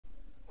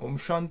Om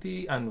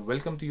Shanti and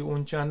welcome to your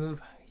own channel.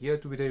 Here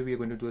today we are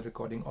going to do a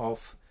recording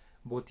of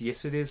both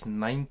yesterday's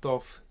 9th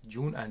of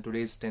June and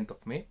today's 10th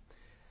of May.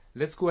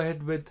 Let's go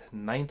ahead with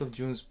 9th of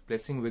June's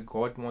blessing, where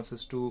God wants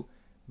us to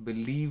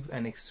believe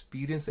and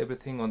experience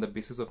everything on the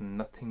basis of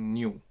nothing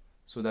new,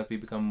 so that we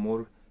become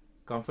more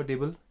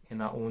comfortable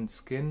in our own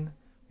skin.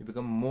 We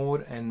become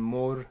more and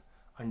more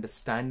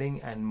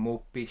understanding and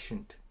more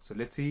patient. So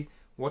let's see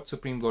what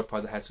Supreme God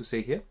Father has to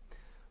say here.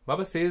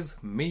 Baba says,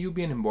 may you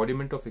be an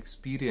embodiment of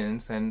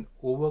experience and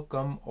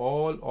overcome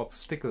all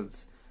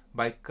obstacles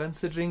by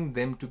considering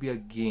them to be a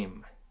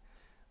game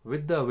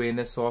with the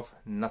awareness of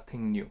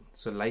nothing new.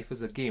 So life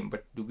is a game,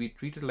 but do we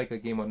treat it like a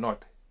game or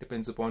not?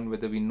 Depends upon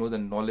whether we know the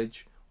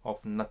knowledge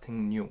of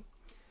nothing new.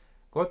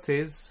 God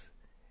says,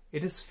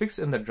 it is fixed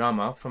in the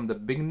drama from the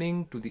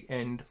beginning to the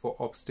end for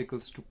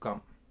obstacles to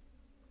come.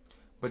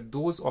 But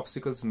those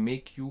obstacles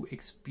make you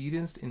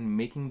experienced in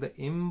making the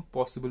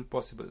impossible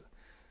possible.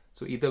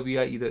 So either we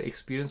are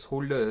experience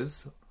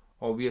holders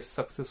or we are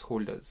success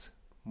holders.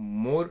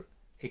 More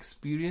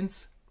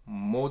experience,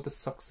 more the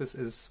success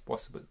is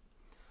possible.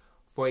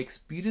 For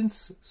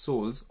experienced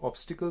souls,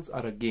 obstacles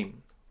are a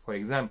game. For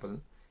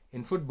example,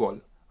 in football,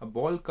 a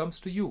ball comes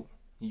to you,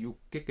 you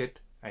kick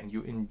it and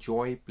you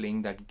enjoy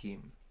playing that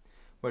game.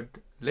 But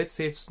let's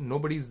say if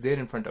nobody's there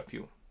in front of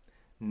you,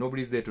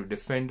 nobody's there to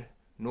defend,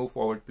 no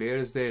forward player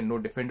is there, no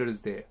defender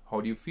is there. How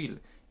do you feel?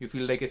 You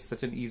feel like it's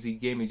such an easy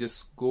game. You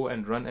just go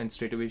and run and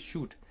straight away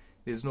shoot.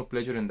 There's no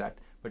pleasure in that.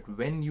 But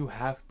when you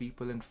have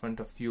people in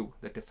front of you,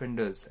 the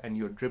defenders, and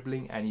you're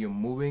dribbling and you're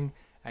moving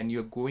and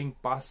you're going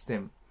past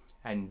them,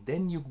 and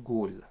then you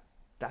goal,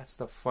 that's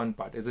the fun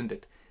part, isn't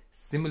it?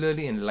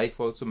 Similarly, in life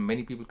also,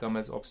 many people come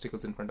as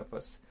obstacles in front of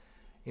us.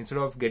 Instead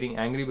of getting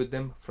angry with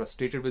them,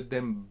 frustrated with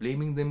them,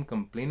 blaming them,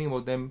 complaining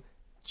about them,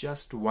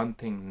 just one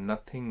thing,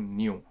 nothing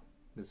new.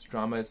 This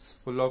drama is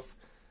full of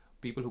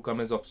people who come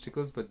as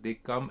obstacles, but they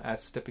come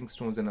as stepping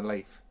stones in a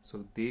life.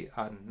 So they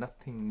are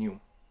nothing new.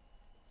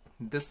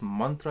 This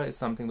mantra is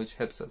something which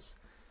helps us.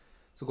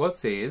 So God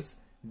says,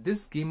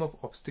 this game of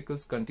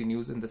obstacles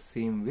continues in the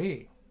same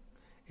way.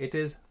 It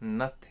is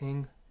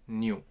nothing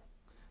new.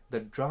 The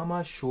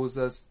drama shows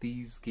us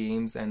these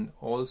games and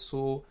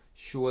also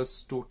show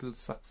us total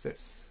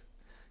success.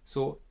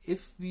 So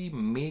if we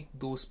make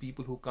those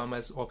people who come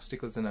as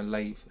obstacles in our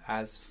life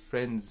as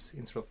friends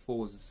instead of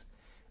foes,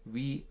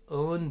 we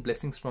earn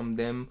blessings from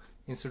them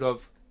instead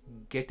of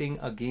getting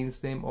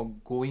against them or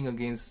going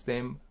against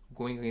them,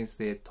 going against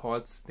their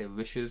thoughts, their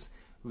wishes.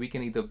 We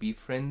can either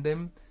befriend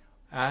them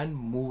and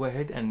move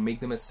ahead and make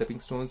them as stepping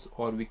stones,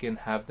 or we can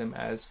have them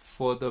as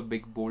further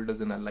big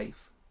boulders in our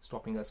life,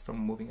 stopping us from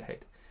moving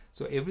ahead.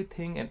 So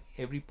everything and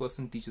every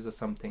person teaches us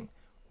something.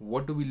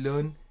 What do we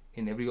learn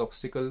in every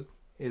obstacle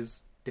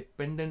is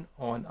dependent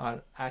on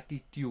our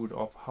attitude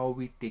of how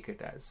we take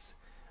it as.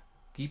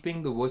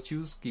 Keeping the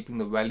virtues, keeping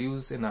the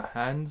values in our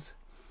hands,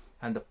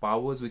 and the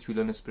powers which we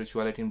learn in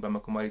spirituality in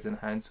Brahmakumaris in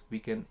hands, we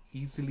can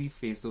easily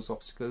face those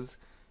obstacles.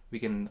 We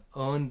can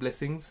earn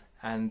blessings,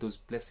 and those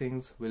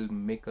blessings will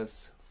make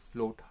us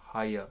float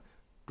higher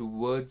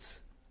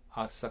towards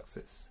our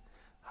success.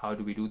 How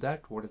do we do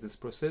that? What is this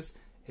process?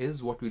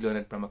 Is what we learn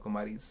at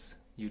Brahmakumaris.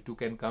 You too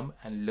can come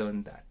and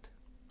learn that.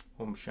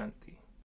 Om Shanti.